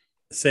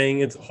saying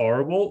it's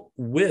horrible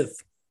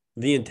with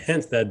the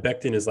intent that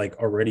Becton is like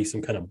already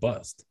some kind of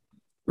bust.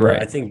 Right.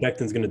 I think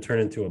Becton's going to turn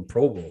into a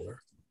Pro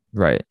Bowler.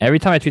 Right. Every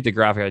time I tweet the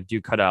graphic, I do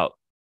cut out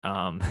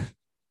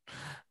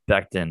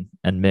Becton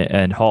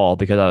and Hall,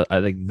 because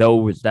I think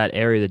that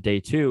area of the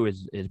day 2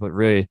 is what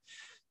really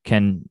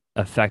can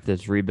affect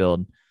this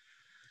rebuild.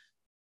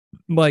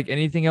 Mike,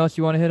 anything else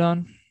you want to hit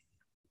on?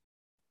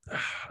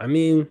 I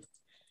mean,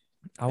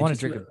 I want to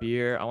drink a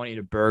beer. I want to eat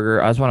a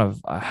burger. I just want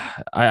to.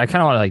 I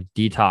kind of want to like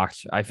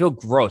detox. I feel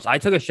gross. I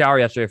took a shower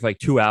yesterday for like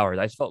 2 hours.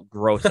 I just felt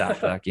gross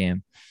after that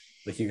game.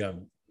 Like you got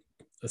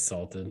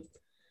assaulted.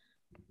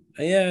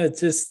 Yeah, it's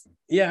just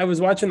I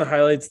was watching the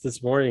highlights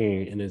this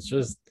morning, and it's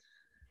just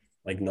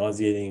like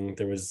nauseating.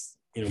 There was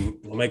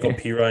Michael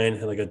P. Ryan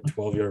had like a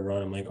 12-yard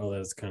run. I'm like, oh,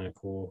 that's kind of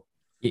cool.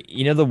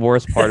 The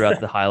worst part about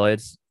the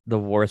highlights, the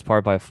worst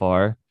part by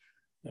far,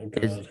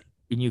 is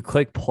when you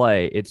click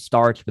play, it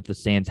starts with the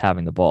Saints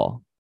having the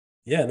ball.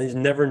 Yeah, they just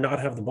never not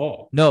have the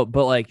ball. No,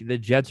 but like the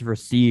Jets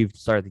received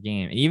to start the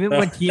game. Even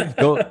when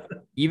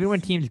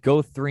teams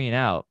go 3 and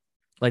out,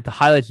 like the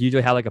highlights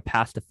usually have like a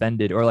pass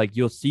defended, or like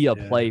you'll see a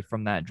play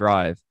from that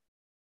drive.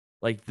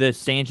 Like the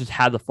Saints just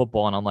had the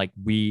football, and I'm like,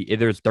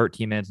 there's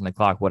 13 minutes on the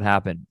clock. What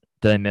happened?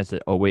 Did I miss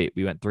it? Oh wait,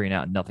 we went 3 and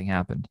out and nothing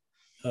happened.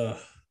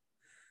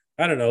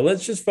 I don't know.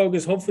 Let's just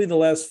focus. Hopefully the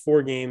last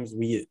 4 games,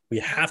 we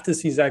have to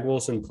see Zach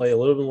Wilson play a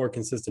little bit more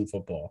consistent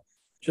football.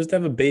 Just to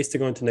have a base to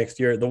go into next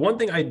year. The one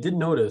thing I did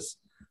notice,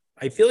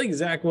 I feel like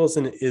Zach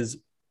Wilson is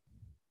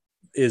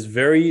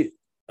very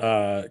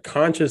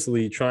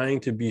consciously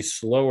trying to be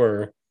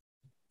slower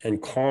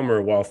and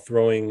calmer while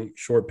throwing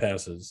short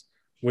passes,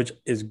 which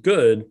is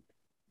good.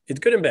 It's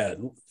good and bad.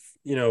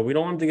 We don't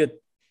want him to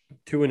get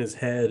too in his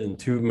head and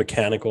too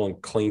mechanical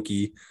and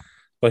clinky.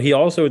 But he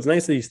also, it's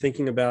nice that he's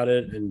thinking about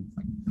it and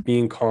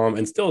being calm.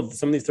 And still,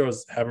 some of these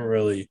throws haven't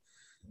really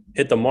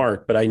hit the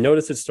mark. But I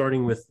noticed it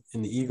starting with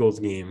in the Eagles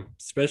game,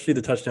 especially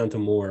the touchdown to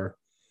Moore.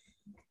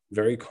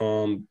 Very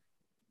calm,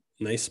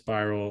 nice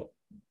spiral,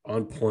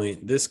 on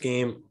point. This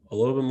game, a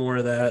little bit more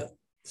of that.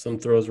 Some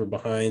throws were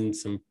behind,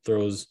 some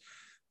throws,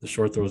 the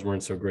short throws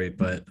weren't so great.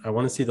 But I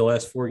want to see the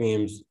last 4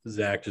 games,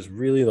 Zach just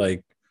really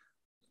like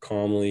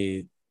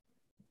calmly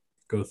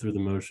go through the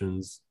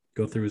motions,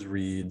 go through his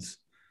reads,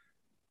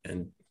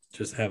 and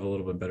just have a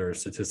little bit better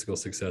statistical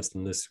success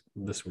than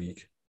this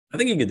week. I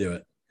think he could do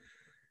it.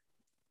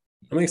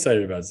 I'm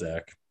excited about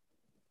Zach.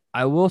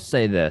 I will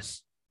say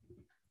this.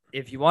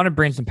 If you want to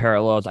bring some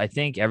parallels, I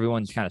think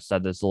everyone's kind of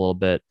said this a little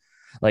bit.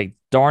 Like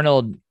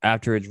Darnold,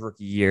 after his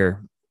rookie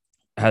year,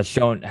 had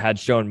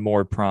shown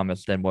more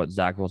promise than what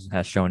Zach Wilson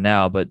has shown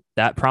now. But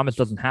that promise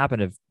doesn't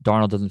happen if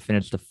Darnold doesn't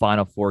finish the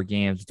final 4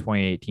 games of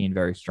 2018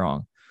 very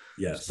strong.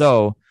 Yes.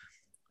 So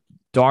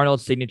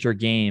Darnold's signature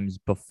games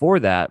before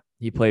that,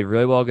 he played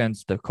really well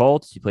against the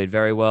Colts. He played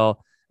very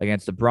well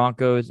against the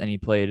Broncos, and he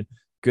played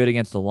good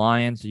against the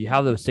Lions. So you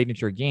have those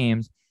signature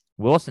games.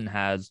 Wilson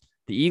has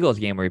the Eagles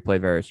game where he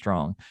played very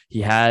strong.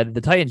 He had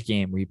the Titans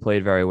game where he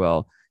played very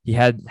well. He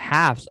had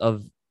halves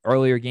of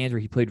earlier games where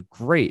he played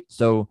great.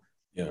 So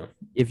yeah,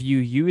 if you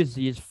use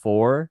these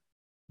 4,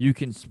 you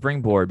can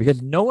springboard,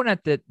 because no one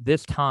at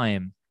this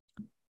time,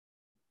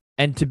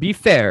 and to be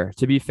fair,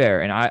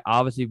 and I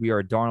obviously we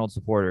are Darnold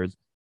supporters,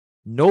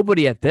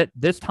 nobody at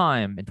this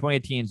time in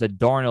 2018 said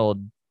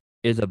Darnold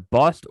is a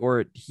bust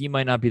or he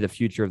might not be the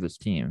future of this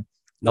team.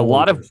 A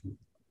lot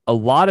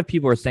of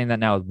people are saying that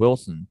now with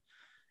Wilson.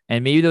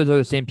 And maybe those are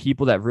the same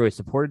people that really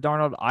supported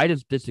Darnold. I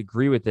just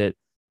disagree with it.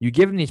 You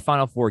give him these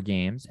final 4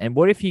 games, and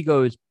what if he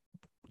goes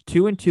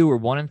 2-2 or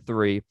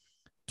 1-3,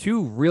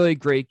 2 really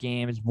great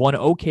games, 1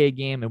 okay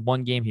game, and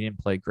 1 game he didn't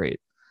play great?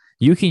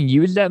 You can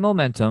use that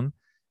momentum.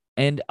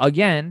 And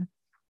again,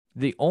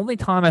 the only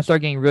time I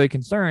start getting really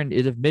concerned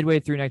is if midway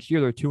through next year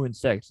they're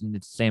 2-6 and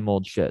it's the same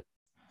old shit.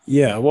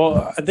 Yeah,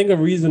 well, I think a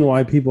reason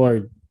why people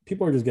are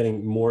just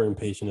getting more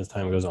impatient as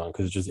time goes on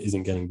because it just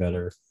isn't getting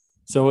better.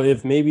 So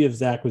if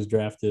Zach was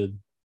drafted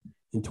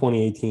in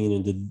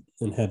 2018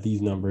 and had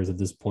these numbers at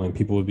this point,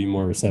 people would be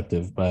more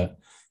receptive. But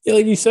yeah,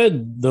 like you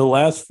said, the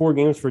last 4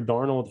 games for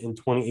Darnold in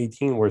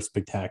 2018 were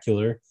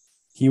spectacular.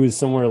 He was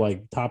somewhere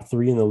like top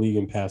 3 in the league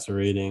in passer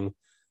rating,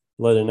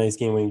 led a nice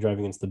game-winning drive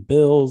against the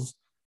Bills,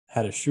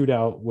 had a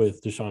shootout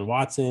with Deshaun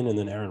Watson and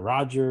then Aaron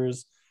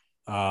Rodgers.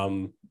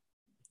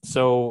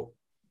 So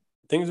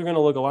things are going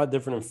to look a lot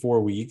different in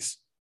 4 weeks,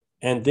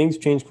 and things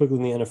change quickly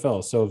in the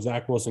NFL. So if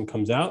Zach Wilson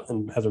comes out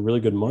and has a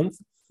really good month,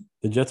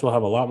 the Jets will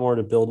have a lot more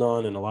to build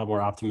on and a lot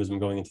more optimism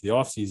going into the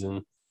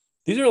offseason.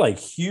 These are like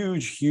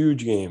huge,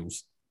 huge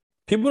games.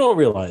 People don't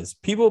realize.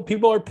 People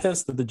are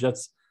pissed that the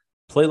Jets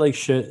played like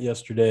shit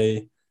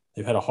yesterday.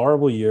 They've had a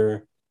horrible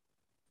year,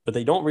 but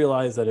they don't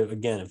realize that, if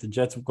the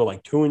Jets go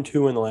like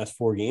 2-2 in the last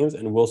 4 games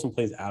and Wilson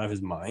plays out of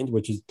his mind,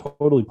 which is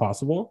totally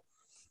possible,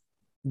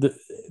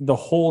 the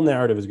whole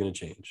narrative is going to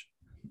change.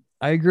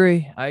 I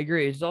agree.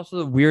 It's also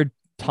the weird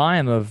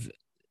time of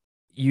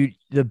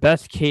the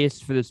best case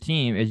for this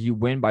team is you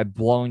win by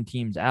blowing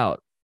teams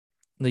out.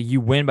 Like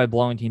you win by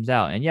blowing teams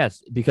out. And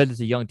yes, because it's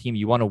a young team,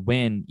 you want to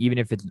win, even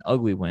if it's an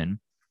ugly win.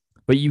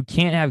 But you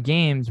can't have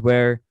games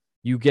where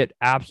you get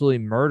absolutely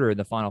murdered in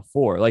the final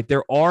 4. Like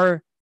there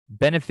are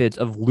benefits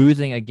of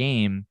losing a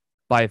game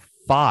by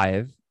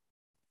 5.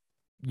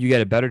 You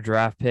get a better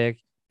draft pick.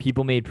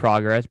 People made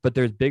progress, but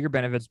there's bigger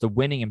benefits to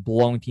winning and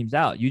blowing teams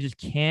out. You just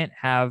can't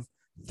have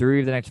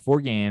 3 of the next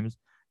 4 games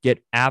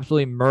get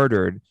absolutely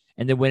murdered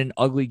and then win an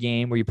ugly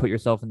game where you put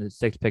yourself in the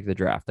 6th pick of the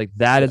draft. Like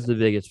that is the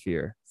biggest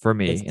fear for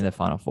me in the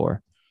final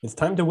 4. It's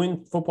time to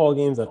win football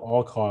games at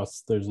all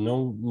costs. There's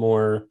no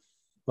more,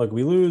 like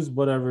we lose,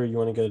 whatever, you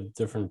want to get a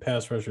different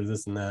pass rusher,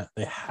 this and that.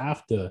 They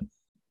have to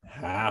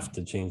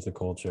change the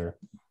culture,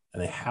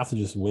 and they have to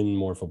just win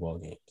more football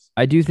games.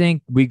 I do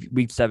think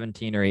week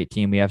 17 or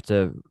 18, we have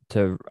to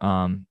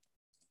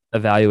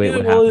evaluate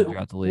what happens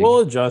throughout the league.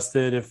 We'll adjust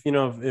it. If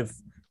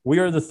we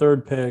are the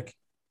 3rd pick,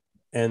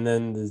 and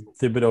then the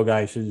Thibodeau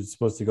guy is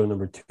supposed to go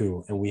number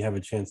 2, and we have a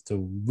chance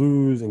to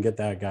lose and get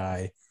that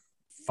guy,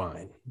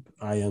 fine.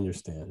 I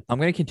understand. I'm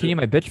going to continue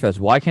my bitch fest.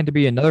 Why can't there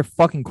be another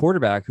fucking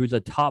quarterback who's a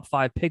top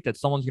 5 pick that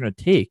someone's going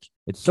to take?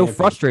 It's so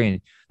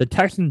frustrating. The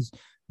Texans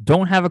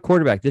don't have a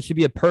quarterback. This should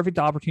be a perfect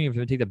opportunity for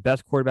them to take the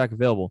best quarterback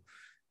available.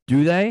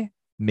 Do they?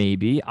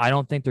 Maybe. I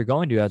don't think they're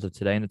going to as of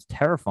today, and it's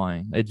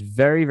terrifying. It's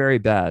very, very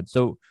bad.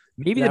 So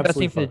maybe the best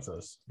thing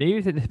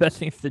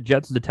for the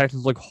Jets is the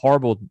Texans look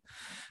horrible.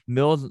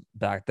 Mills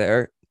back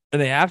there,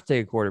 and they have to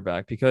take a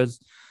quarterback because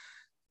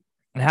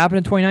it happened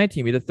in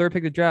 2019. We had the 3rd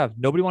pick of the draft.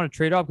 Nobody wanted to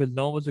trade up because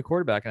no one was a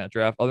quarterback in that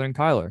draft other than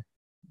Kyler.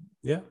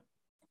 Yeah.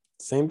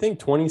 Same thing.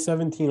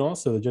 2017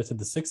 also, the Jets had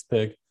the 6th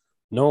pick.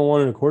 No one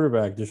wanted a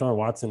quarterback. Deshaun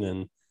Watson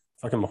and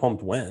fucking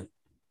Mahomes went,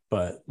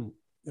 but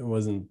it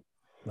wasn't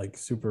like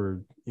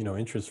super,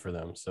 interest for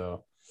them.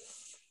 So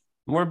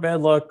more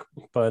bad luck,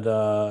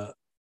 but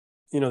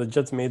the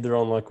Jets made their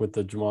own luck with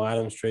the Jamal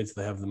Adams trade, so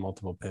they have the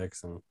multiple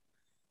picks and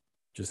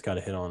just got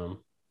to hit on them.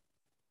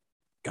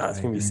 God, it's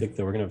going to be sick,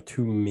 though. We're going to have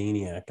two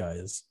maniac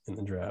guys in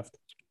the draft,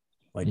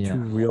 two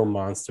real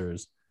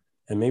monsters.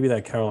 And maybe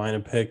that Carolina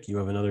pick, you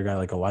have another guy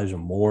like Elijah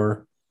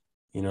Moore.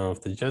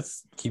 If the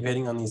Jets keep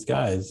hitting on these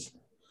guys,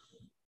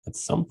 at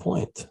some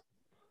point,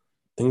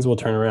 things will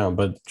turn around.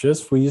 But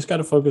we just got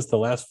to focus. The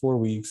last 4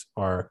 weeks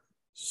are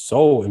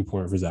so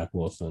important for Zach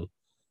Wilson.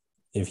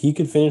 If he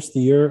could finish the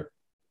year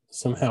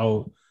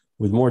somehow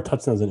with more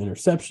touchdowns and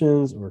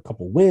interceptions, or a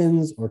couple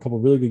wins, or a couple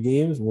really good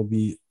games, we'll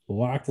be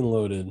locked and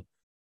loaded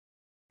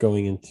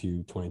going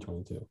into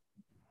 2022.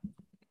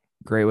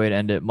 Great way to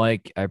end it,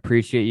 Mike. I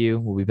appreciate you.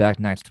 We'll be back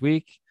next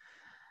week,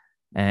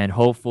 and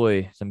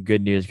hopefully some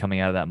good news coming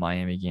out of that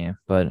Miami game.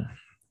 But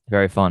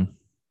very fun.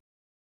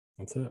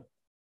 That's it.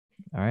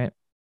 All right.